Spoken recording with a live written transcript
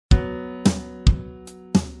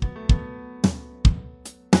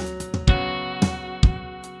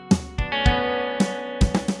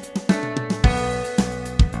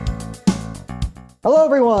Hello,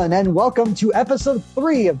 everyone, and welcome to episode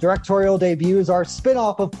 3 of Directorial Debuts, our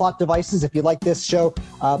spin-off of Plot Devices. If you like this show,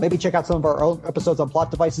 maybe check out some of our own episodes on Plot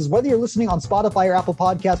Devices. Whether you're listening on Spotify or Apple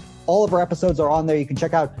Podcasts, all of our episodes are on there. You can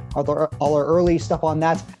check out all our early stuff on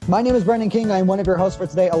that. My name is Brendan King. I'm one of your hosts for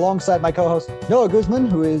today, alongside my co-host, Noah Guzman,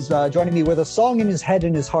 who is joining me with a song in his head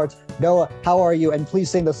and his heart. Noah, how are you? And please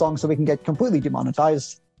sing the song so we can get completely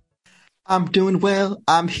demonetized. I'm doing well.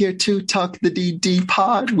 I'm here to talk the DD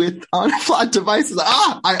pod on Plot Devices.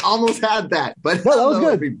 I almost had that, but no, that was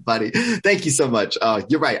good. Everybody. Thank you so much.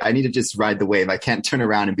 You're right. I need to just ride the wave. I can't turn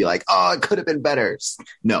around and be like, oh, it could have been better.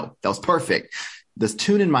 No, that was perfect. This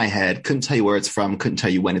tune in my head, couldn't tell you where it's from, couldn't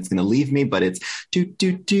tell you when it's going to leave me, but it's do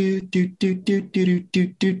do do do do do do do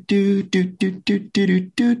do do do do do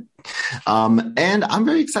do. And I'm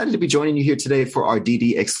very excited to be joining you here today for our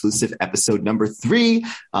DD exclusive episode number 3.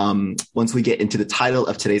 Once we get into the title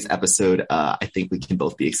of today's episode, I think we can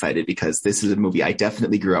both be excited because this is a movie I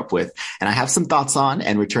definitely grew up with and I have some thoughts on,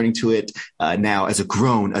 and returning to it now as a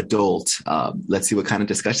grown adult. Let's see what kind of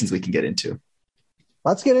discussions we can get into.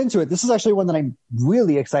 Let's get into it. This is actually one that I'm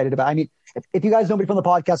really excited about. I mean, if you guys know me from the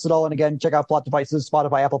podcast at all, and again, check out Plot Devices,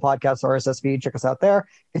 Spotify, Apple Podcasts, RSS feed, check us out there.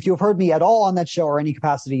 If you have heard me at all on that show or any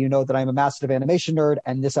capacity, you know that I'm a massive animation nerd,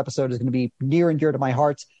 and this episode is going to be near and dear to my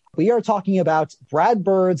heart. We are talking about Brad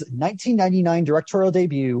Bird's 1999 directorial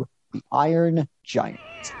debut, The Iron Giant.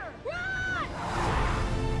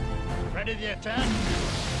 Ready to attack?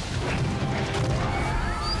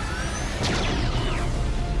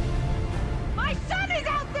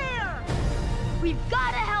 We've got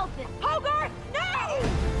to help him! Hogarth, no!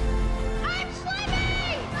 I'm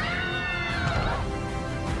swimming! Ah!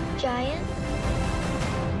 Giant?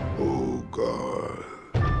 Hogarth.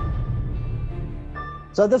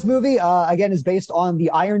 So this movie, again, is based on The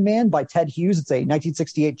Iron Man by Ted Hughes. It's a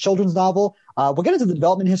 1968 children's novel. We'll get into the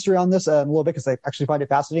development history on this in a little bit because I actually find it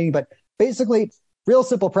fascinating. But basically, real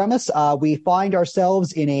simple premise. We find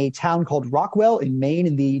ourselves in a town called Rockwell in Maine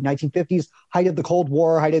in the 1950s, height of the Cold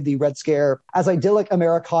War, height of the Red Scare, as idyllic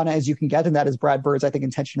Americana as you can get, and that is Brad Bird's, I think,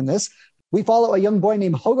 intention in this. We follow a young boy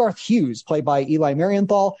named Hogarth Hughes, played by Eli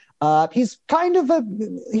Marienthal. He's kind of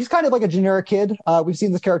like a generic kid. We've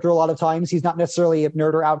seen this character a lot of times. He's not necessarily a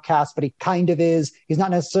nerd or outcast, but he kind of is. He's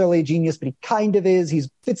not necessarily a genius, but he kind of is. He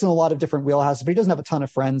fits in a lot of different wheelhouses, but he doesn't have a ton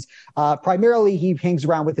of friends. Primarily, he hangs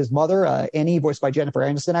around with his mother, Annie, voiced by Jennifer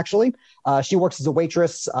Aniston, actually. She works as a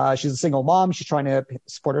waitress. She's a single mom. She's trying to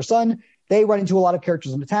support her son. They run into a lot of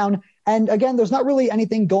characters in the town. And again, there's not really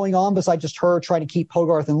anything going on besides just her trying to keep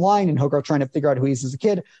Hogarth in line and Hogarth trying to figure out who he is as a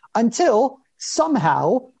kid, until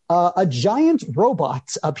somehow a giant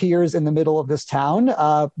robot appears in the middle of this town.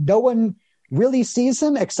 No one really sees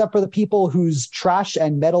him except for the people whose trash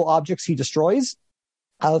and metal objects he destroys.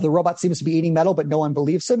 The robot seems to be eating metal, but no one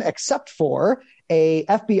believes him except for a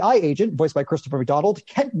FBI agent voiced by Christopher McDonald,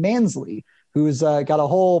 Kent Mansley, who's got a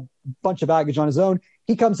whole bunch of baggage on his own.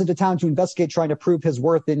 He comes into town to investigate, trying to prove his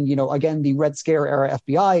worth in, again, the Red Scare era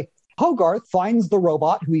FBI. Hogarth finds the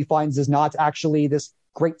robot, who he finds is not actually this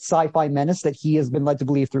great sci-fi menace that he has been led to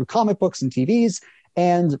believe through comic books and TVs.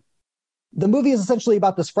 And the movie is essentially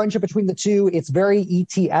about this friendship between the two. It's very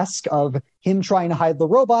E.T.-esque of him trying to hide the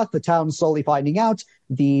robot, the town slowly finding out,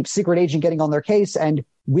 the secret agent getting on their case, and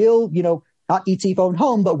will, not E.T. phone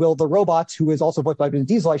home, but will the robot, who is also voiced by Vin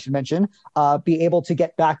Diesel, I should mention, be able to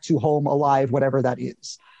get back to home alive, whatever that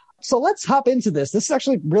is. So let's hop into this. This is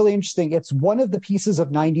actually really interesting. It's one of the pieces of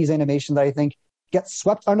 90s animation that I think gets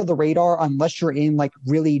swept under the radar unless you're in like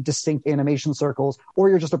really distinct animation circles or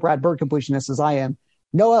you're just a Brad Bird completionist as I am.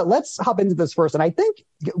 Noah, let's hop into this first. And I think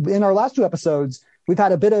in our last 2 episodes, we've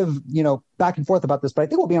had a bit of, back and forth about this, but I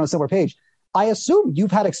think we'll be on a similar page. I assume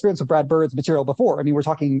you've had experience with Brad Bird's material before. I mean, we're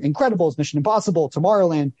talking Incredibles, Mission Impossible,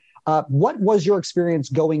 Tomorrowland. What was your experience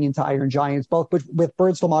going into Iron Giants, both with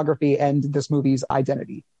Bird's filmography and this movie's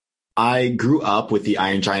identity? I grew up with The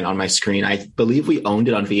Iron Giant on my screen. I believe we owned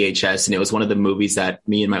it on VHS, and it was one of the movies that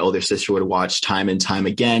me and my older sister would watch time and time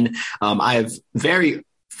again. I have very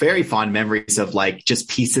fond memories of like just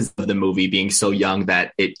pieces of the movie being so young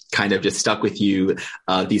that it kind of just stuck with you.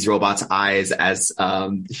 These robots' eyes as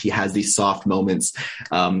he has these soft moments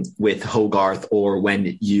with Hogarth, or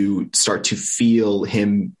when you start to feel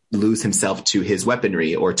him lose himself to his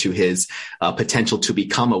weaponry or to his potential to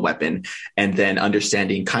become a weapon, and then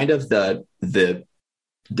understanding kind of the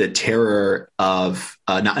terror of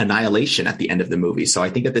annihilation at the end of the movie. So I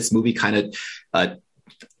think that this movie kind of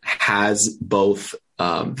has both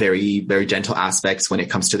very, very gentle aspects when it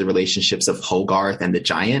comes to the relationships of Hogarth and the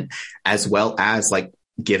giant, as well as like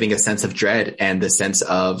giving a sense of dread and the sense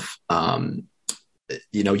of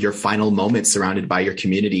your final moments surrounded by your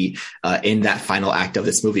community in that final act of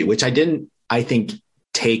this movie, which I didn't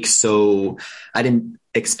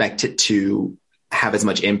expect it to have as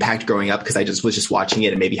much impact growing up because I was just watching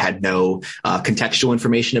it and maybe had no contextual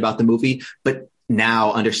information about the movie. But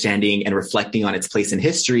now understanding and reflecting on its place in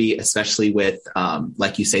history, especially with,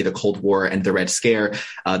 like you say, the Cold War and the Red Scare,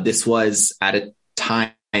 this was at a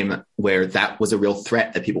time where that was a real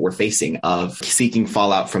threat that people were facing of seeking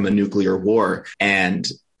fallout from a nuclear war. And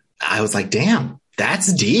I was like, damn,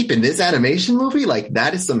 that's deep in this animation movie. Like,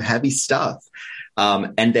 that is some heavy stuff.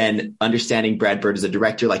 And then understanding Brad Bird as a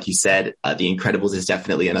director, like you said, The Incredibles is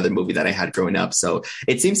definitely another movie that I had growing up. So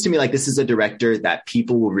it seems to me like this is a director that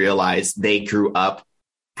people will realize they grew up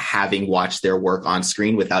having watched their work on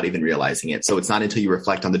screen without even realizing it. So it's not until you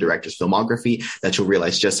reflect on the director's filmography that you'll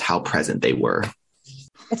realize just how present they were.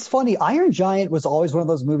 It's funny. Iron Giant was always one of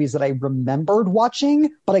those movies that I remembered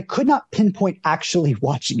watching, but I could not pinpoint actually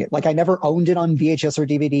watching it. Like, I never owned it on VHS or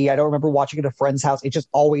DVD. I don't remember watching it at a friend's house. It just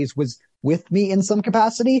always was with me in some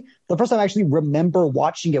capacity. The first time I actually remember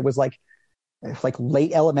watching it was like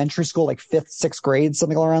late elementary school, like 5th, 6th grade,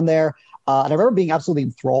 something around there. And I remember being absolutely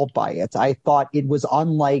enthralled by it. I thought it was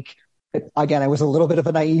unlike, again, I was a little bit of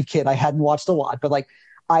a naive kid. I hadn't watched a lot, but like,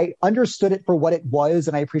 I understood it for what it was.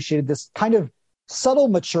 And I appreciated this kind of subtle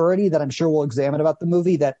maturity that I'm sure we'll examine about the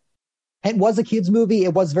movie, that it was a kid's movie.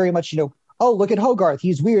 It was very much, oh, look at Hogarth.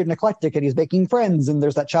 He's weird and eclectic and he's making friends. And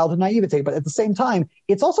there's that childhood naivete. But at the same time,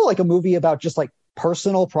 it's also like a movie about just like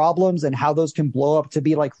personal problems and how those can blow up to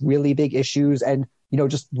be like really big issues, and,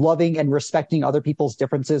 just loving and respecting other people's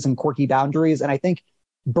differences and quirky boundaries. And I think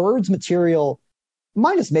Bird's material,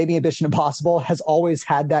 minus maybe Mission Impossible, has always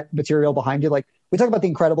had that material behind it. Like, we talk about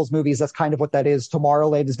the Incredibles movies, that's kind of what that is.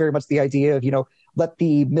 Tomorrowland is very much the idea of, let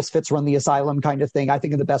the misfits run the asylum kind of thing, I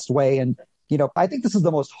think, in the best way. And, I think this is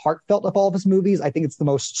the most heartfelt of all of his movies. I think it's the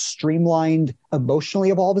most streamlined emotionally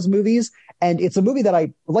of all of his movies. And it's a movie that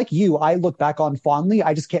I look back on fondly.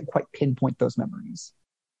 I just can't quite pinpoint those memories.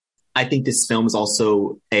 I think this film is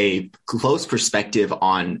also a close perspective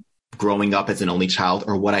on growing up as an only child,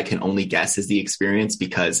 or what I can only guess is the experience,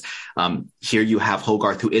 because here you have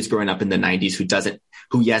Hogarth, who is growing up in the 90s,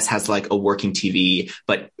 who yes, has like a working TV,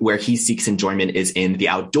 but where he seeks enjoyment is in the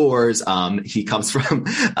outdoors. He comes from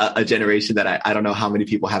a generation that I don't know how many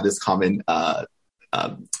people have this common,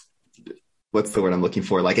 what's the word I'm looking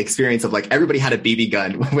for? Like, experience of like, everybody had a BB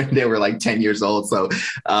gun when they were like 10 years old. So,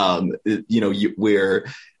 we're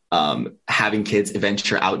having kids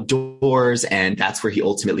venture outdoors, and that's where he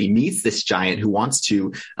ultimately meets this giant who wants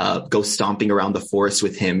to go stomping around the forest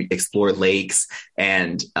with him, explore lakes.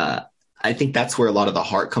 And I think that's where a lot of the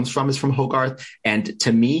heart comes from, is from Hogarth. And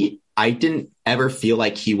to me, I didn't ever feel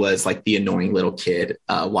like he was like the annoying little kid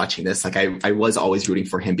watching this. Like, I was always rooting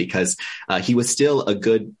for him because he was still a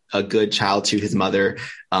good child to his mother.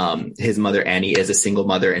 His mother, Annie, is a single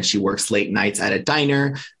mother, and she works late nights at a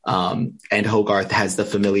diner. And Hogarth has the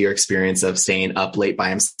familiar experience of staying up late by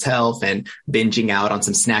himself and binging out on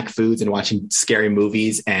some snack foods and watching scary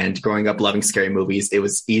movies. And growing up loving scary movies, it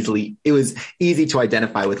was easy to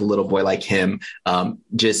identify with a little boy like him,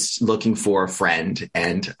 just looking for a friend.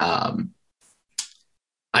 And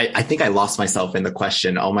I think I lost myself in the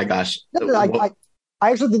question. Oh my gosh. I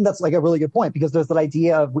actually think that's like a really good point, because there's that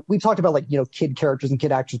idea of, we've talked about like, kid characters and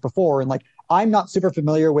kid actors before. And like, I'm not super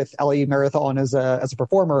familiar with Ellie Marathon as a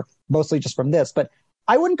performer, mostly just from this, but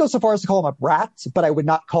I wouldn't go so far as to call him a brat, but I would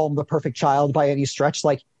not call him the perfect child by any stretch.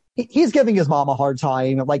 Like, he's giving his mom a hard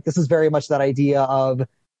time. Like, this is very much that idea of,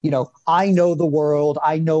 I know the world,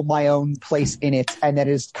 I know my own place in it, and that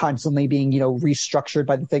is constantly being, restructured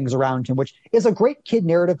by the things around him, which is a great kid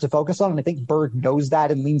narrative to focus on. And I think Bird knows that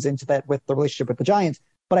and leans into that with the relationship with the Giants.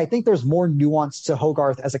 But I think there's more nuance to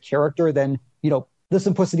Hogarth as a character than, the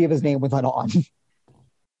simplicity of his name with an on.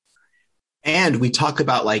 And we talk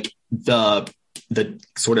about like the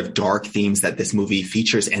sort of dark themes that this movie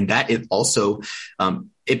features, and that it also,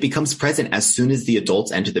 it becomes present as soon as the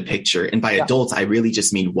adults enter the picture. And by adults, I really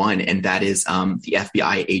just mean one, and that is the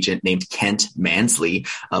FBI agent named Kent Mansley,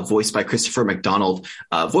 voiced by Christopher McDonald,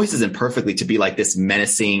 voices him perfectly to be like this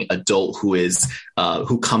menacing adult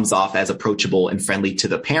who comes off as approachable and friendly to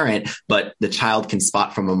the parent, but the child can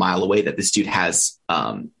spot from a mile away that this dude has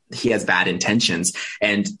bad intentions.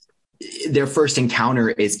 And their first encounter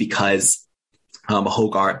is because the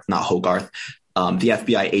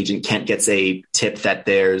FBI agent Kent gets a tip that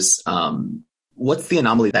there's what's the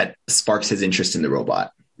anomaly that sparks his interest in the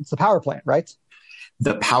robot? It's the power plant, right?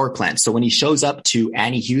 The power plant. So when he shows up to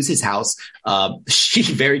Annie Hughes's house, she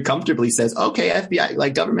very comfortably says, okay, FBI,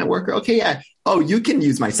 like government worker. Okay. Yeah. Oh, you can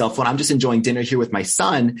use my cell phone. I'm just enjoying dinner here with my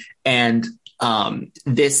son. And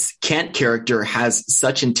this Kent character has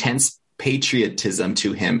such intense patriotism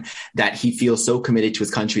to him that he feels so committed to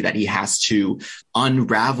his country that he has to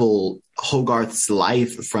unravel Hogarth's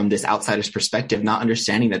life from this outsider's perspective, not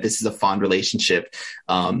understanding that this is a fond relationship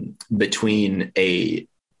between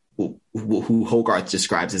who Hogarth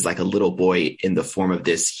describes as like a little boy in the form of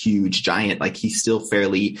this huge giant. Like he's still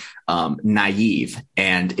fairly naive,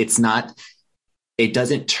 and it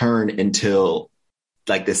doesn't turn until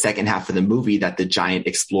like the second half of the movie that the giant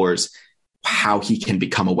explores how he can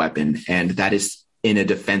become a weapon, and that is in a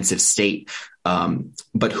defensive state.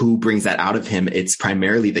 But who brings that out of him? It's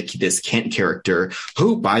primarily this Kent character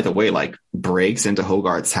who, by the way, like breaks into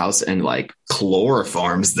Hogarth's house and like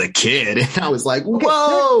chloroforms the kid. And I was like,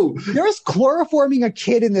 whoa, there's chloroforming a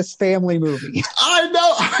kid in this family movie. I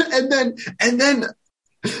know. And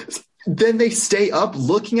then they stay up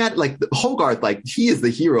looking at like Hogarth, like he is the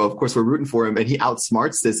hero. Of course, we're rooting for him and he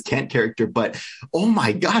outsmarts this Kent character. But oh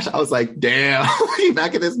my gosh, I was like, damn,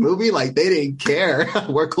 back in this movie, like they didn't care.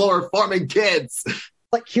 We're chloroforming kids.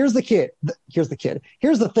 Like, here's the kid. Here's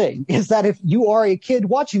the thing is that if you are a kid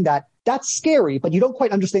watching that, that's scary, but you don't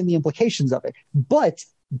quite understand the implications of it. But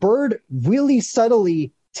Bird really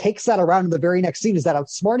subtly takes that around in the very next scene, is that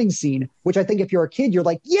outsmarting scene, which I think if you're a kid, you're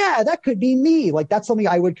like, yeah, that could be me. Like that's something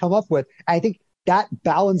I would come up with. And I think that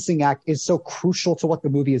balancing act is so crucial to what the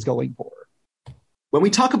movie is going for. When we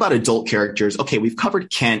talk about adult characters, okay, we've covered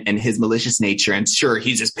Kent and his malicious nature, and sure,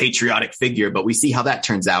 he's this patriotic figure, but we see how that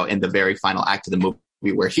turns out in the very final act of the movie,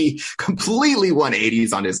 where he completely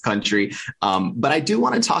 180s on his country. But I do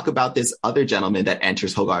want to talk about this other gentleman that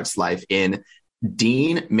enters Hogarth's life in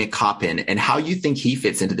Dean McCoppin, and how you think he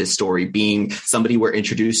fits into this story, being somebody we're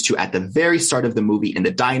introduced to at the very start of the movie in the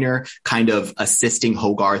diner, kind of assisting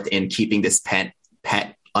Hogarth in keeping this pet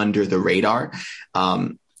under the radar.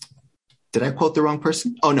 Did I quote the wrong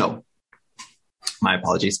person? Oh, no. My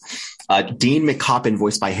apologies. Dean McCoppin,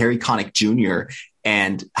 voiced by Harry Connick Jr.,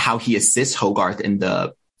 and how he assists Hogarth in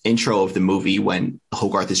the intro of the movie when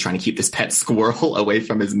Hogarth is trying to keep this pet squirrel away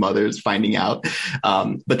from his mother's finding out.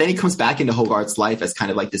 But then he comes back into Hogarth's life as kind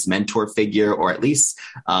of like this mentor figure, or at least,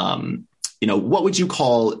 what would you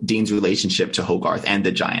call Dean's relationship to Hogarth and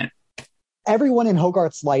the giant? Everyone in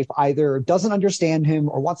Hogarth's life either doesn't understand him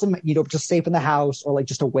or wants him, just safe in the house or like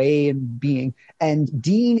just away and being. And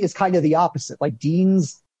Dean is kind of the opposite. Like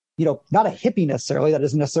Dean's, not a hippie necessarily. That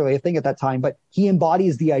isn't necessarily a thing at that time, but he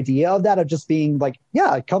embodies the idea of that, of just being like,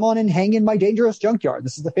 yeah, come on and hang in my dangerous junkyard.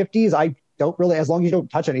 This is the 50s. I don't really, as long as you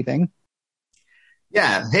don't touch anything.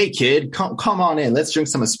 Yeah. Hey, kid, come on in. Let's drink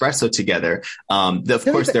some espresso together. Of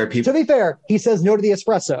course, there are people. To be fair, he says no to the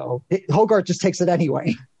espresso. Hogarth just takes it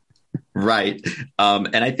anyway. Right.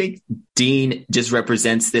 And I think Dean just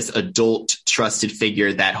represents this adult trusted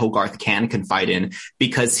figure that Hogarth can confide in,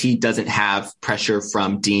 because he doesn't have pressure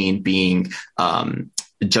from Dean being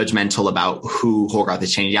judgmental about who Hogarth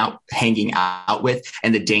is hanging out with,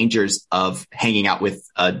 and the dangers of hanging out with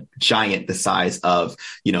a giant the size of,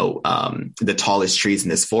 the tallest trees in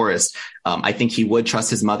this forest. I think he would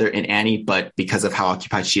trust his mother and Annie, but because of how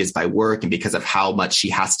occupied she is by work and because of how much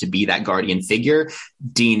she has to be that guardian figure,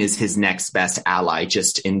 Dean is his next best ally,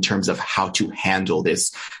 just in terms of how to handle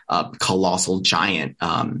this colossal giant,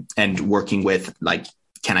 and working with, like,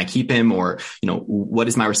 can I keep him, or, what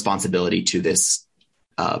is my responsibility to this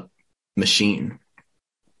machine?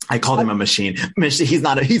 I called him a machine.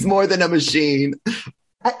 He's more than a machine.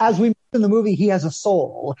 As we mentioned in the movie, he has a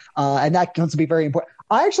soul, and that comes to be very important.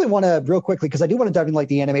 I actually want to, real quickly, because I do want to dive into like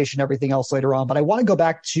the animation and everything else later on, but I want to go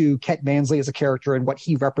back to Kent Mansley as a character and what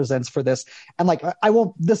he represents for this. And like,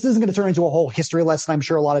 this isn't going to turn into a whole history lesson. I'm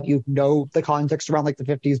sure a lot of you know the context around like the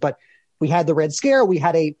 50s, but we had the Red Scare. We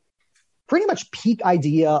had a pretty much peak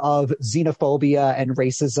idea of xenophobia and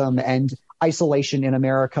racism and isolation in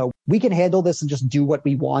America. We can handle this and just do what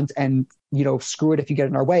we want and, screw it if you get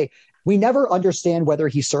in our way. We never understand whether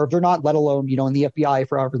he served or not, let alone, in the FBI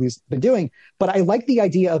for however he's been doing. But I like the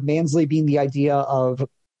idea of Mansley being the idea of,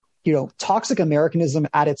 toxic Americanism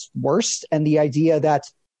at its worst, and the idea that,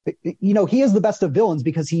 he is the best of villains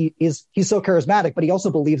because he's so charismatic, but he also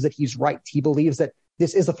believes that he's right. He believes that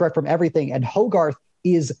this is a threat from everything. And Hogarth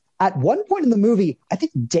is, at one point in the movie, I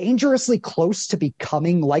think dangerously close to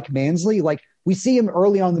becoming like Mansley. Like, we see him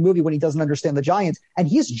early on in the movie when he doesn't understand the giants, and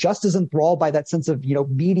he's just as enthralled by that sense of,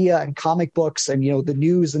 media and comic books and, the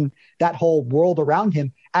news and that whole world around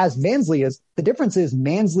him as Mansley is. The difference is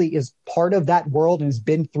Mansley is part of that world and has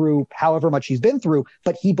been through however much he's been through,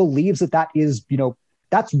 but he believes that is,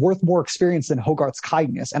 that's worth more experience than Hogarth's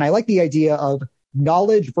kindness. And I like the idea of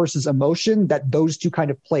knowledge versus emotion, that those two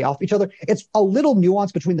kind of play off each other. It's a little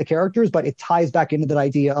nuance between the characters, but it ties back into that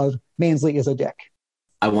idea of Mansley is a dick.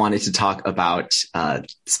 I wanted to talk about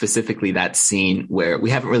specifically that scene where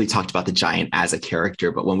we haven't really talked about the giant as a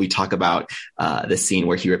character, but when we talk about the scene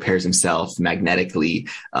where he repairs himself magnetically,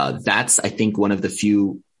 that's, I think, one of the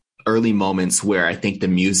few early moments where I think the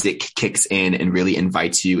music kicks in and really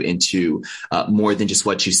invites you into more than just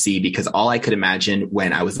what you see, because all I could imagine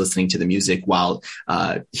when I was listening to the music while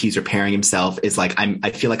he's repairing himself is like,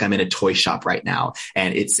 I feel like I'm in a toy shop right now.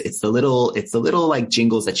 And it's the little like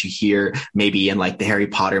jingles that you hear maybe in like the Harry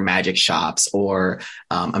Potter magic shops, or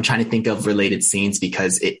I'm trying to think of related scenes,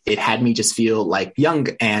 because it had me just feel like young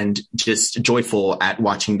and just joyful at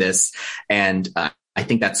watching this. And I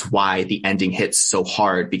think that's why the ending hits so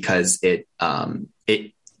hard, because it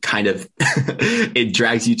kind of it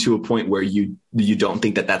drags you to a point where you don't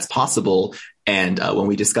think that that's possible. And when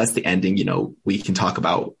we discuss the ending, we can talk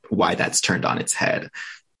about why that's turned on its head.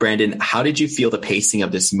 Brandon, how did you feel the pacing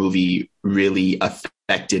of this movie really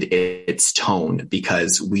affected its tone?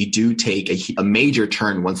 Because we do take a major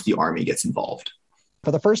turn once the army gets involved.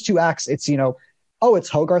 For the first two acts, it's, oh, it's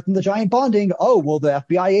Hogarth and the giant bonding. Oh, will the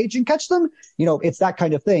FBI agent catch them? It's that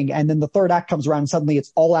kind of thing. And then the third act comes around and suddenly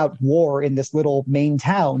it's all out war in this little main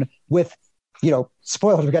town with,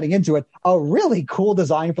 spoilers, we're getting into it, a really cool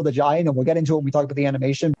design for the giant. And we'll get into it when we talk about the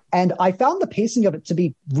animation. And I found the pacing of it to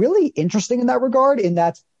be really interesting in that regard, in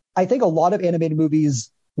that I think a lot of animated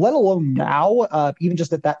movies, let alone now, even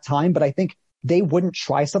just at that time, but I think they wouldn't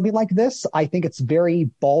try something like this. I think it's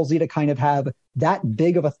very ballsy to kind of have that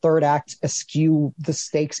big of a third act eschew the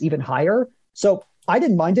stakes even higher. So I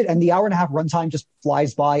didn't mind it. And the hour and a half runtime just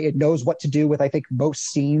flies by. It knows what to do with, I think, most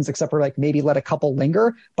scenes, except for like maybe let a couple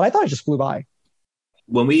linger. But I thought it just flew by.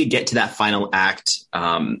 When we get to that final act,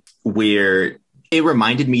 where it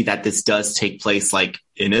reminded me that this does take place like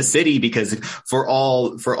in a city, because for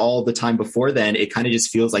all the time before then, it kind of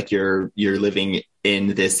just feels like you're living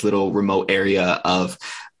in this little remote area of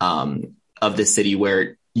the city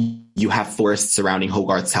where you have forests surrounding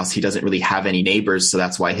Hogarth's house. He doesn't really have any neighbors. So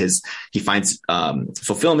that's why he finds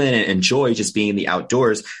fulfillment and joy just being in the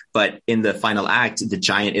outdoors. But in the final act, the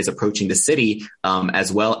giant is approaching the city,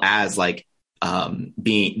 as well as like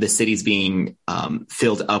the city's being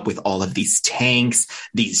filled up with all of these tanks.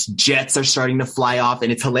 These jets are starting to fly off,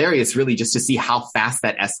 and it's hilarious really just to see how fast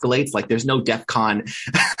that escalates. Like there's no DEFCON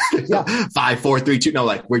 5, 4, 3, 2. No,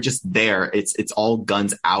 like we're just there. It's all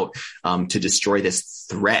guns out to destroy this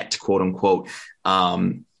threat, quote unquote.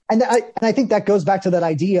 And I think that goes back to that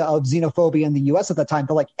idea of xenophobia in the US at the time,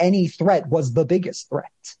 but like any threat was the biggest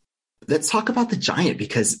threat. Let's talk about the giant,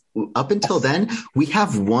 because up until then, we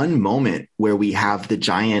have one moment where we have the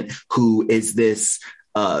giant who is this,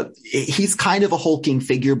 he's kind of a hulking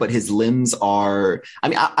figure, but his limbs are,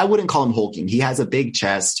 I wouldn't call him hulking. He has a big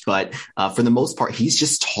chest, but for the most part, he's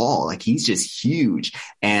just tall. Like he's just huge.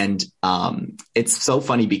 And it's so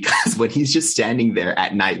funny because when he's just standing there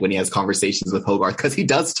at night, when he has conversations with Hogarth, because he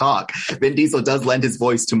does talk, Vin Diesel does lend his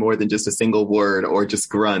voice to more than just a single word or just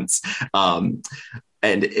grunts.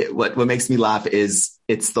 And what makes me laugh is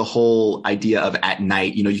it's the whole idea of at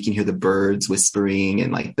night, you can hear the birds whispering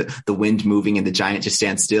and like the wind moving, and the giant just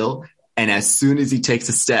stands still. And as soon as he takes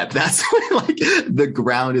a step, that's when like the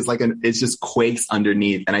ground is like it just quakes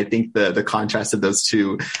underneath. And I think the contrast of those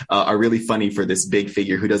two are really funny for this big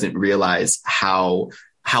figure who doesn't realize how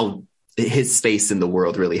his space in the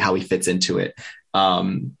world, really how he fits into it.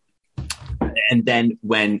 And then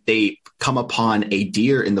when they come upon a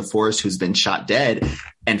deer in the forest who's been shot dead,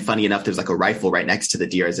 and funny enough, there's like a rifle right next to the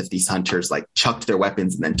deer, as if these hunters like chucked their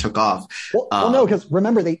weapons and then took off. Well, no, because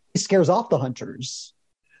remember, he scares off the hunters.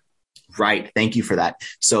 Right. Thank you for that.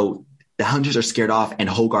 So the hunters are scared off, and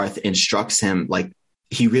Hogarth instructs him, like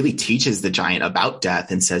he really teaches the giant about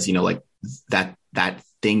death and says, like that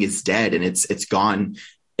thing is dead and it's gone.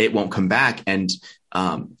 It won't come back. And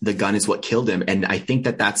the gun is what killed him. And I think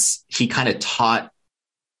he kind of taught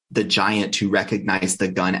the giant to recognize the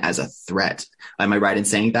gun as a threat. Am I right in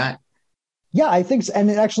saying that? Yeah, I think so. And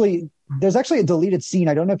there's actually a deleted scene.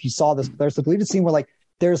 I don't know if you saw this, but there's a deleted scene where like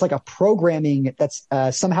there's like a programming that's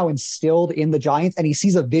somehow instilled in the giant, and he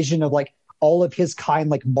sees a vision of like all of his kind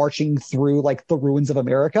like marching through like the ruins of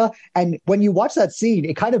America. And when you watch that scene,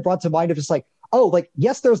 it kind of brought to mind of just like, oh, like,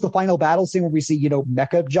 yes, there's the final battle scene where we see,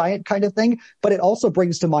 mecha giant kind of thing, but it also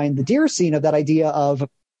brings to mind the deer scene of that idea of,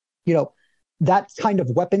 that kind of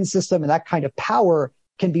weapon system and that kind of power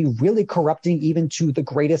can be really corrupting even to the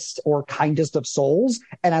greatest or kindest of souls.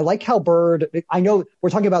 And I like how Bird, I know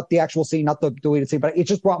we're talking about the actual scene, not the deleted scene, but it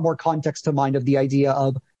just brought more context to mind of the idea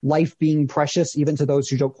of life being precious, even to those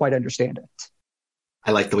who don't quite understand it.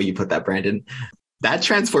 I like the way you put that, Brandon. That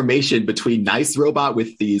transformation between nice robot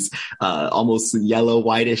with these almost yellow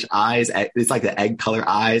whitish eyes, it's like the egg color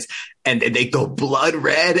eyes, and they go blood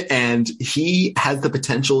red, and he has the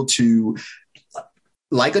potential to,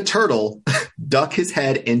 like a turtle, duck his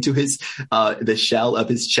head into his the shell of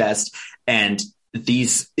his chest, and he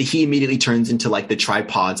immediately turns into like the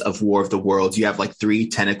tripods of War of the Worlds. You have like 3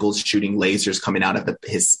 tentacles shooting lasers coming out of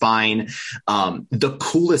his spine. The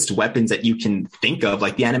coolest weapons that you can think of,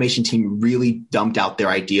 like the animation team really dumped out their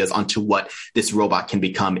ideas onto what this robot can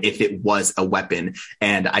become if it was a weapon.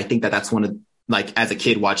 And I think that that's one of, like, as a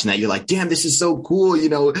kid watching that, you're like, damn, this is so cool. You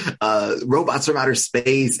know, robots from outer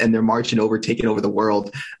space and they're marching over, taking over the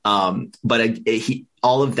world. But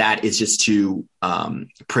all of that is just to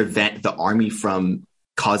prevent the army from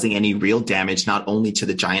causing any real damage, not only to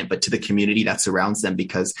the giant, but to the community that surrounds them.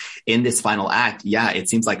 Because in this final act, it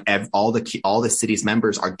seems like all the city's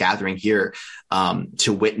members are gathering here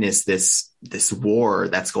to witness this war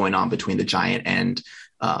that's going on between the giant and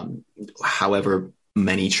however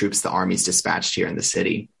many troops the army's dispatched here in the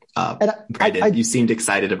city. Brandon, you seemed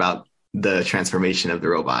excited about the transformation of the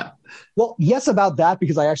robot. Well, yes, about that,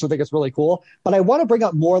 because I actually think it's really cool. But I want to bring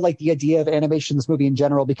up more like the idea of animation in this movie in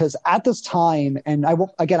general, because at this time, and I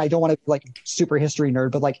don't want to like super history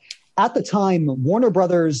nerd, but like at the time, Warner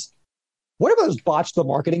Brothers botched the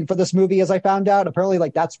marketing for this movie, as I found out. Apparently,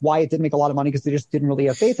 like that's why it didn't make a lot of money, because they just didn't really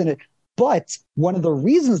have faith in it. But one of the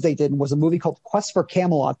reasons they didn't was a movie called Quest for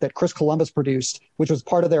Camelot that Chris Columbus produced, which was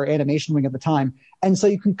part of their animation wing at the time. And so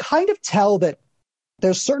you can kind of tell that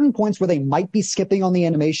there's certain points where they might be skipping on the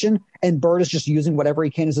animation, and Bird is just using whatever he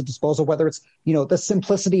can as a disposal, whether it's, you know, the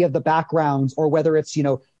simplicity of the backgrounds, or whether it's, you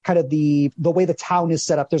know, kind of the way the town is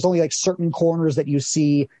set up. There's only like certain corners that you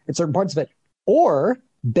see in certain parts of it. Or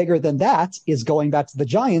bigger than that is, going back to the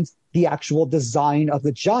giant, the actual design of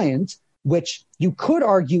the giant, which you could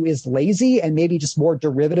argue is lazy and maybe just more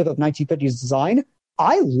derivative of 1950s design.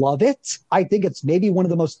 I love it. I think it's maybe one of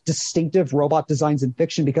the most distinctive robot designs in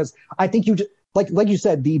fiction, because I think like you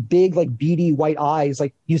said, the big, like beady white eyes,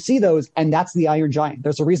 like you see those, and that's the Iron Giant.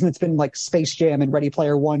 There's a reason it's been like Space Jam and Ready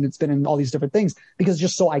Player One. It's been in all these different things because it's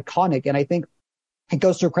just so iconic. And I think it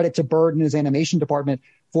goes to a credit to Bird and his animation department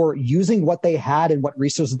for using what they had and what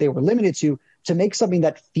resources they were limited to make something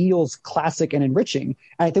that feels classic and enriching.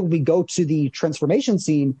 And I think when we go to the transformation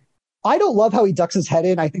scene, I don't love how he ducks his head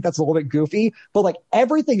in. I think that's a little bit goofy, but like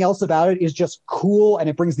everything else about it is just cool, and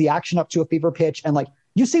it brings the action up to a fever pitch. And like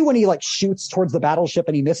you see when he like shoots towards the battleship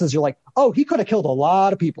and he misses, you're like, oh, he could have killed a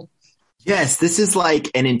lot of people. Yes, this is like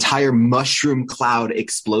an entire mushroom cloud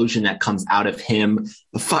explosion that comes out of him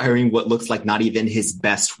firing what looks like not even his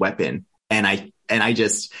best weapon. And I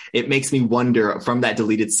just, it makes me wonder, from that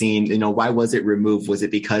deleted scene, you know, why was it removed? Was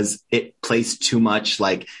it because it placed too much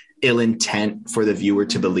like ill intent for the viewer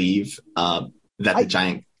to believe that the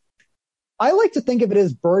giant? I like to think of it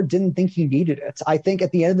as Bird didn't think he needed it. I think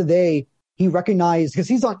at the end of the day, he recognized, because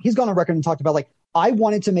he's gone on record and talked about like, I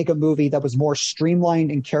wanted to make a movie that was more streamlined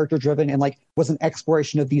and character driven and like was an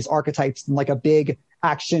exploration of these archetypes and like a big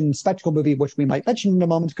action spectacle movie, which we might mention in a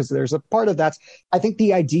moment because there's a part of that. I think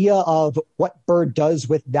the idea of what Bird does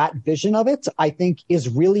with that vision of it, I think is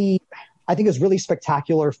really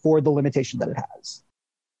spectacular for the limitation that it has.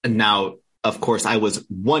 And now, of course, I was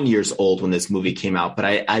 1 year old when this movie came out, but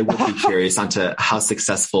I would be curious onto how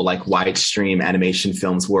successful like widestream animation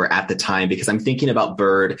films were at the time, because I'm thinking about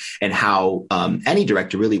Bird and how any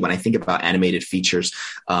director really, when I think about animated features,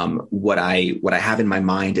 what I have in my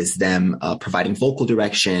mind is them providing vocal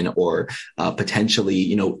direction or potentially,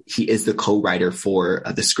 you know, he is the co-writer for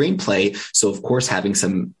the screenplay. So of course, having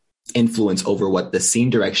some influence over what the scene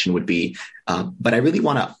direction would be. But I really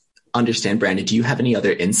want to understand, Brandon, do you have any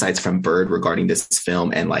other insights from Bird regarding this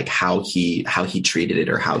film and like how he treated it,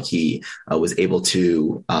 or how he was able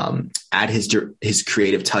to add his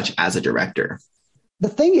creative touch as a director? The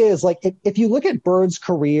thing is, like, if you look at Bird's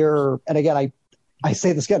career, and again, I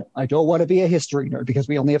say this again, I don't want to be a history nerd because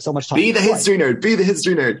we only have so much time. Be the history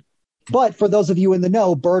nerd. But for those of you in the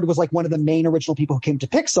know, Bird was like one of the main original people who came to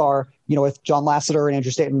Pixar, you know, with John Lasseter and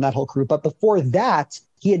Andrew Stanton and that whole crew. But before that,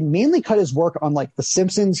 he had mainly cut his work on like The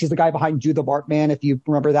Simpsons. He's the guy behind Do the Bartman, if you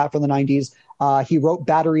remember that from the 90s. He wrote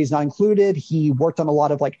Batteries Not Included. He worked on a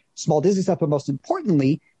lot of like small Disney stuff, but most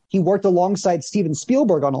importantly, he worked alongside Steven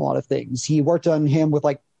Spielberg on a lot of things. He worked on him with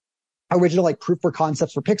like original like proof for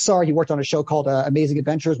concepts for Pixar. He worked on a show called Amazing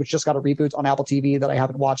Adventures, which just got a reboot on Apple TV that I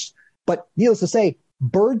haven't watched. But needless to say,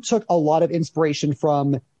 Bird took a lot of inspiration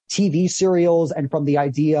from TV serials and from the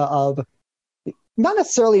idea of not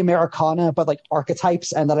necessarily Americana, but like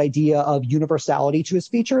archetypes and that idea of universality to his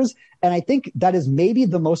features. And I think that is maybe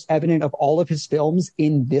the most evident of all of his films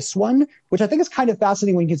in this one, which I think is kind of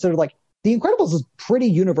fascinating when you consider like The Incredibles is pretty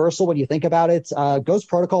universal when you think about it. Ghost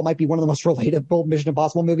Protocol might be one of the most relatable Mission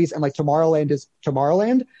Impossible movies, and like Tomorrowland is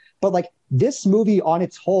Tomorrowland. But like this movie on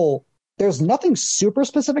its whole, there's nothing super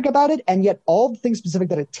specific about it, and yet all the things specific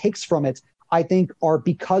that it takes from it, I think, are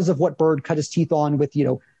because of what Bird cut his teeth on with,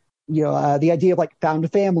 the idea of like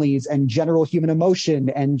found families and general human emotion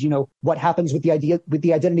and, what happens with the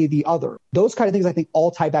identity of the other. Those kind of things I think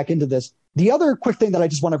all tie back into this. The other quick thing that I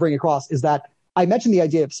just want to bring across is that I mentioned the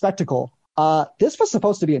idea of spectacle. This was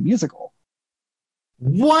supposed to be a musical.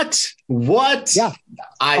 What? Yeah.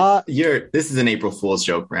 This is an April Fool's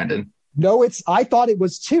joke, Brandon. No, I thought it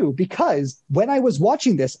was too, because when I was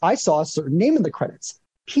watching this, I saw a certain name in the credits,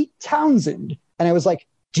 Pete Townsend. And I was like,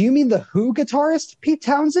 do you mean the Who guitarist Pete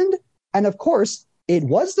Townsend? And of course, it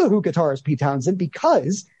was the Who guitarist Pete Townsend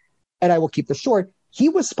because, and I will keep this short, he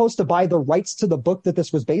was supposed to buy the rights to the book that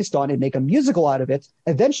this was based on and make a musical out of it.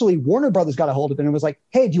 Eventually, Warner Brothers got a hold of it and was like,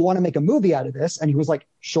 hey, do you want to make a movie out of this? And he was like,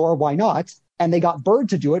 sure, why not? And they got Bird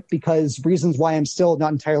to do it because reasons why I'm still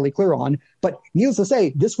not entirely clear on. But needless to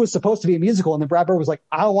say, this was supposed to be a musical. And then Brad Bird was like,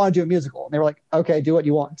 I don't want to do a musical. And they were like, okay, do what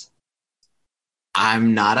you want.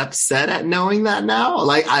 I'm not upset at knowing that now.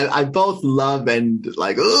 Like I both love and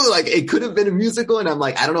like, oh, like it could have been a musical. And I'm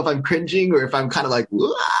like, I don't know if I'm cringing or if I'm kind of like,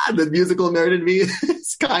 the musical nerd in me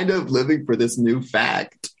is kind of living for this new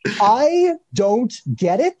fact. I don't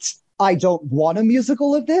get it. I don't want a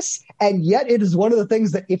musical of this. And yet it is one of the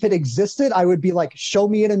things that if it existed, I would be like, show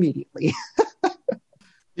me it immediately.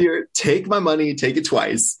 Here, take my money, take it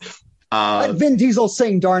twice. Let Vin Diesel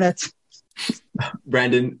sing, darn it.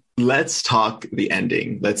 Brandon, let's talk the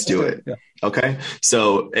ending. Let's do it. Yeah. Okay.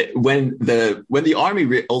 So when the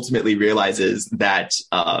army ultimately realizes that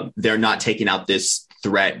they're not taking out this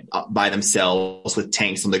threat by themselves with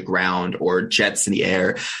tanks on the ground or jets in the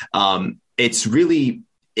air, it's really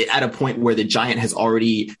at a point where the giant has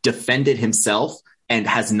already defended himself and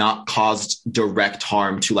has not caused direct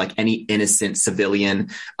harm to like any innocent civilian.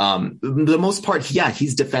 The most part,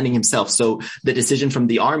 he's defending himself. So the decision from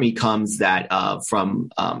the army comes that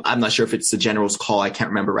I'm not sure if it's the general's call, I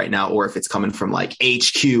can't remember right now, or if it's coming from like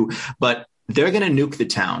HQ, but they're going to nuke the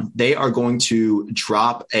town. They are going to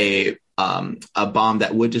drop a bomb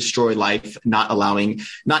that would destroy life, not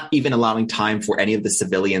even allowing time for any of the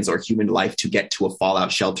civilians or human life to get to a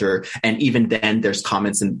fallout shelter. And even then there's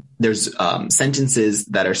comments and there's sentences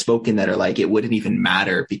that are spoken that are like, it wouldn't even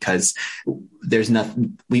matter because there's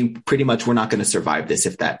nothing, we're not going to survive this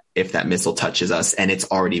if that missile touches us and it's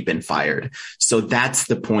already been fired. So that's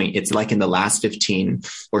the point. It's like in the last 15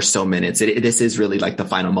 or so minutes, this is really like the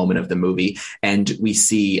final moment of the movie. And we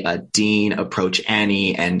see Dean approach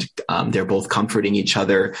Annie and they're both comforting each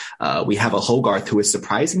other. We have a Hogarth who is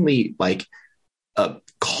surprisingly like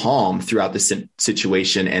calm throughout the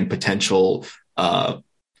situation and potential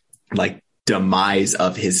like demise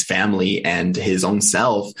of his family and his own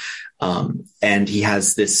self. And he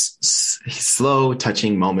has this slow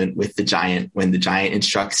touching moment with the giant when the giant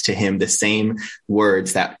instructs to him the same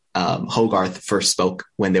words that Hogarth first spoke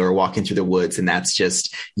when they were walking through the woods. And that's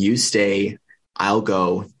just, you stay, I'll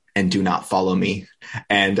go, and do not follow me.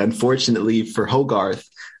 And unfortunately for Hogarth,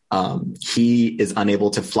 he is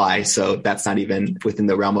unable to fly. So that's not even within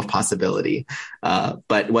the realm of possibility.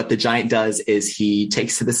 But what the giant does is he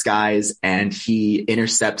takes to the skies and he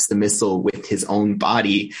intercepts the missile with his own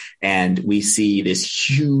body. And we see this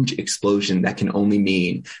huge explosion that can only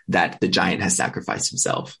mean that the giant has sacrificed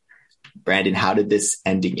himself. Brandon, how did this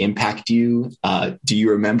ending impact you? Do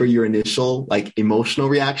you remember your initial like emotional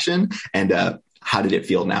reaction? And how did it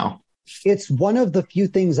feel now? It's one of the few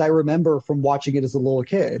things I remember from watching it as a little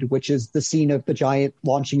kid, which is the scene of the giant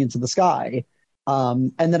launching into the sky.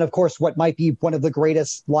 And then, of course, what might be one of the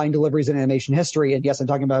greatest line deliveries in animation history. And yes, I'm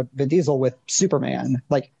talking about Vin Diesel with Superman,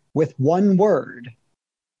 like with one word.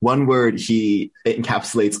 One word, he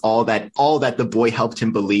encapsulates all that the boy helped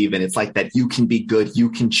him believe. And it's like that you can be good. You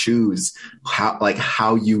can choose how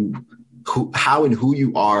and who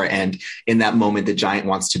you are. And in that moment, the giant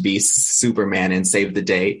wants to be Superman and save the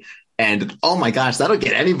day. And oh my gosh, that'll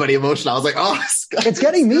get anybody emotional. I was like, oh, it's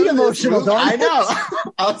getting me emotional, don't I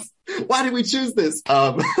know. Why did we choose this?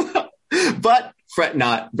 But fret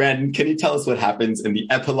not, Brandon. Can you tell us what happens in the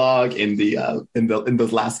epilogue in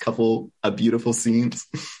those last couple of beautiful scenes?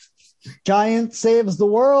 Giant saves the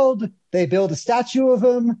world. They build a statue of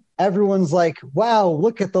him. Everyone's like, wow,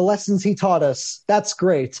 look at the lessons he taught us. That's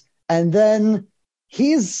great. And then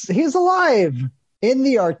he's alive in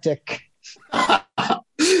the Arctic.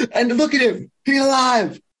 And look at him. He's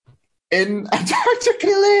alive. In Antarctica.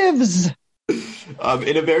 He lives.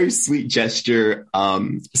 In a very sweet gesture,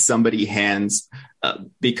 somebody hands,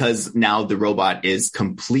 because now the robot is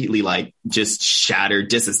completely like just shattered,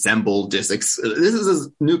 disassembled. This is a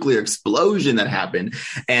nuclear explosion that happened.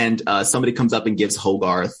 And somebody comes up and gives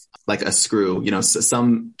Hogarth like a screw,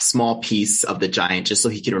 some small piece of the giant, just so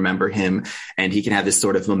he can remember him and he can have this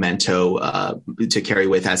sort of memento to carry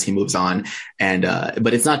with as he moves on. And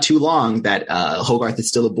but it's not too long that Hogarth is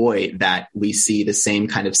still a boy that we see the same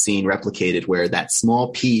kind of scene replicated, where that small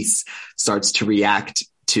piece starts to react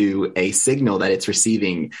to a signal that it's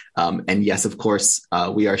receiving. And yes, of course,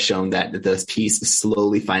 we are shown that this piece is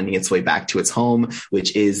slowly finding its way back to its home,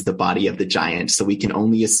 which is the body of the giant. So we can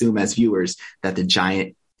only assume as viewers that the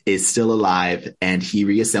giant is still alive and he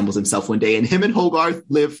reassembles himself one day, and him and Hogarth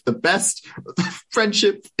live the best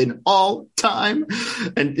friendship in all time.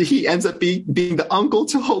 And he ends up being the uncle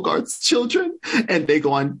to Hogarth's children, and they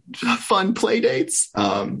go on fun play dates.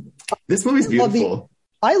 This movie's beautiful.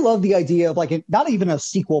 I love the idea of like not even a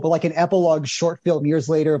sequel, but like an epilogue short film years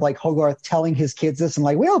later of like Hogarth telling his kids this and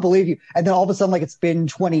like, we don't believe you. And then all of a sudden, like it's been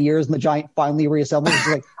 20 years and the giant finally reassembles. It's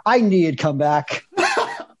like, I knew you'd come back.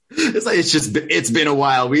 It's like, it's been a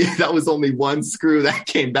while. That was only one screw that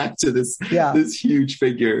came back to this huge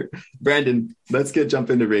figure. Brandon, let's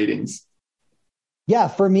jump into ratings. Yeah,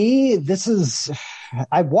 for me,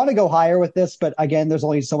 I want to go higher with this, but again, there's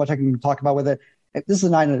only so much I can talk about with it. This is a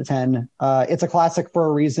 9 out of 10. It's a classic for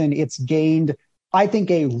a reason. It's gained, I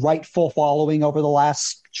think, a rightful following over the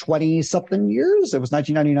last 20 something years. It was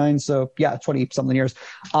 1999. So yeah, 20 something years.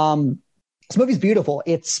 This movie's beautiful.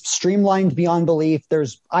 It's streamlined beyond belief.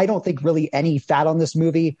 There's, I don't think, really any fat on this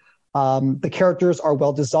movie. The characters are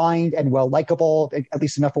well designed and well likable, at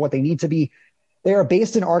least enough for what they need to be. They are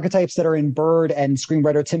based in archetypes that are in Bird and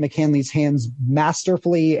screenwriter Tim McCanley's hands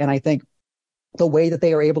masterfully. And I think the way that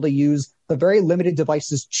they are able to use the very limited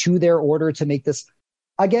devices to their order to make this,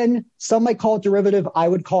 again, some might call it derivative. I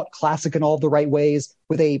would call it classic in all of the right ways,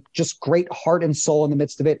 with a just great heart and soul in the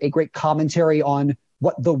midst of it, a great commentary on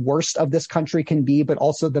what the worst of this country can be, but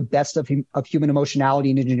also the best of human emotionality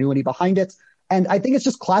and ingenuity behind it. And I think it's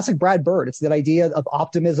just classic Brad Bird. It's that idea of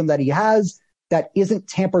optimism that he has that isn't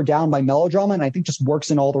tampered down by melodrama, and I think just works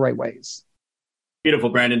in all the right ways. Beautiful,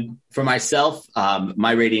 Brandon. For myself,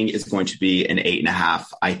 my rating is going to be an 8.5.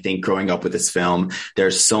 I think growing up with this film,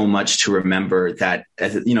 there's so much to remember that,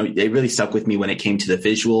 it really stuck with me when it came to the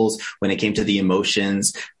visuals, when it came to the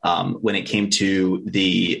emotions, when it came to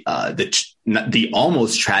the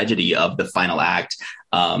almost tragedy of the final act.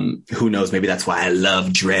 Who knows? Maybe that's why I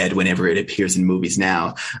love Dread whenever it appears in movies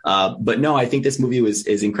now. But no, I think this movie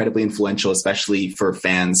is incredibly influential, especially for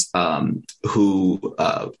fans who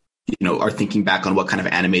are thinking back on what kind of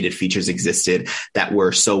animated features existed that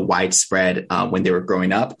were so widespread when they were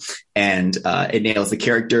growing up. And it nails the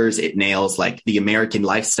characters. It nails like the American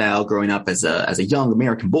lifestyle growing up as a young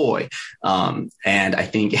American boy. And I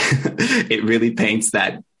think it really paints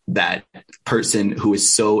that person who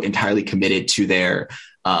is so entirely committed to their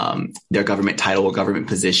government title or government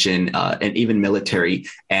position, and even military,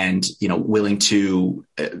 and, willing to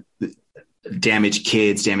damage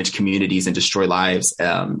kids, damage communities, and destroy lives.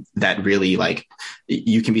 That really, like,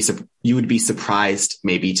 you would be surprised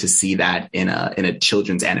maybe to see that in a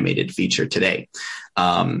children's animated feature today.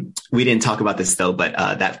 We didn't talk about this though, but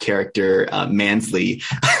that character Mansley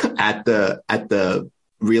at the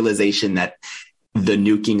realization that the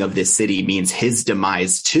nuking of this city means his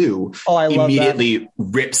demise too, immediately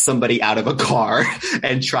rips somebody out of a car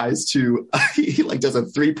and tries to, he like does a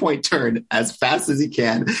 3-point turn as fast as he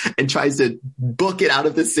can and tries to book it out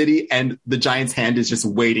of the city. And the giant's hand is just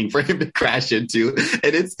waiting for him to crash into.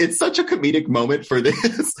 And it's such a comedic moment for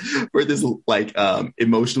this like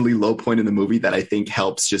emotionally low point in the movie that I think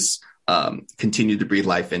helps just continue to breathe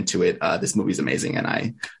life into it. This movie's amazing, and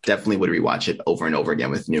I definitely would rewatch it over and over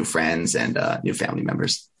again with new friends and new family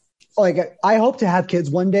members. Like, I hope to have kids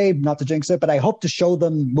one day, not to jinx it, but I hope to show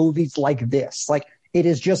them movies like this. Like, it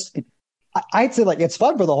is just, I'd say, like, it's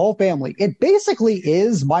fun for the whole family. It basically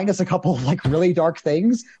is, minus a couple of like really dark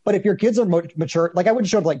things. But if your kids are mature, like, I wouldn't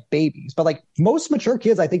show it like babies, but like most mature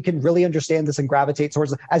kids, I think, can really understand this and gravitate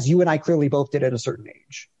towards it, as you and I clearly both did at a certain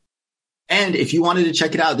age. And if you wanted to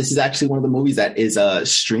check it out, this is actually one of the movies that is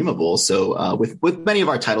streamable. So with many of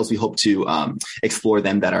our titles, we hope to explore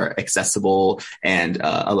them that are accessible and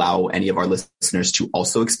allow any of our listeners to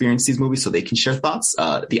also experience these movies so they can share thoughts.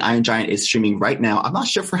 The Iron Giant is streaming right now. I'm not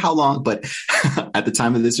sure for how long, but at the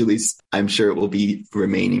time of this release, I'm sure it will be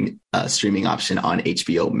remaining streaming option on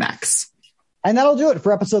HBO Max. And that'll do it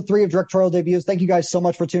for episode 3 of Directorial Debuts. Thank you guys so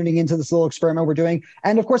much for tuning into this little experiment we're doing.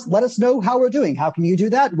 And of course, let us know how we're doing. How can you do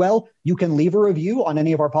that? Well, you can leave a review on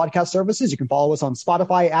any of our podcast services. You can follow us on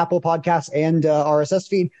Spotify, Apple Podcasts, and RSS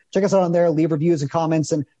feed. Check us out on there, leave reviews and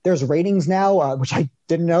comments. And there's ratings now, which I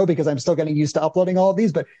didn't know because I'm still getting used to uploading all of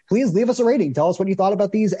these. But please leave us a rating. Tell us what you thought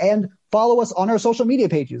about these and follow us on our social media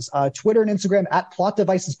pages, Twitter and Instagram at Plot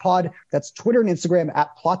Devices Pod. That's Twitter and Instagram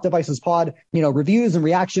at Plot Devices Pod. You know, reviews and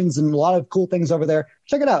reactions and a lot of cool things over there.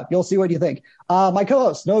 Check it out. You'll see what you think. My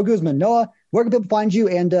co-host, Noah Guzman. Noah, where can people find you?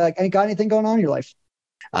 And got anything going on in your life?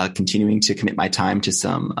 Continuing to commit my time to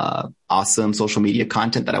some awesome social media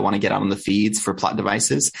content that I want to get out on the feeds for Plot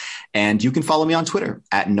Devices. And you can follow me on Twitter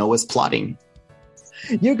at Noah's Plotting.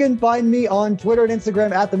 You can find me on Twitter and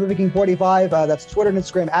Instagram at TheMovieKing45. That's Twitter and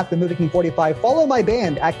Instagram at TheMovieKing45. Follow my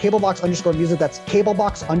band at Cablebox_music. That's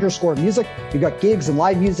Cablebox_music. We've got gigs and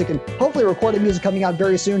live music and hopefully recorded music coming out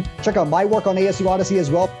very soon. Check out my work on ASU Odyssey as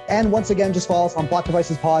well. And once again, just follow us on Plot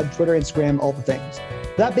Devices Pod, Twitter, Instagram, all the things.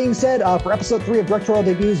 That being said, for episode 3 of Directorial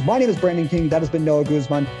Debuts, my name is Brandon King. That has been Noah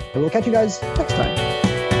Guzman. And we'll catch you guys next time.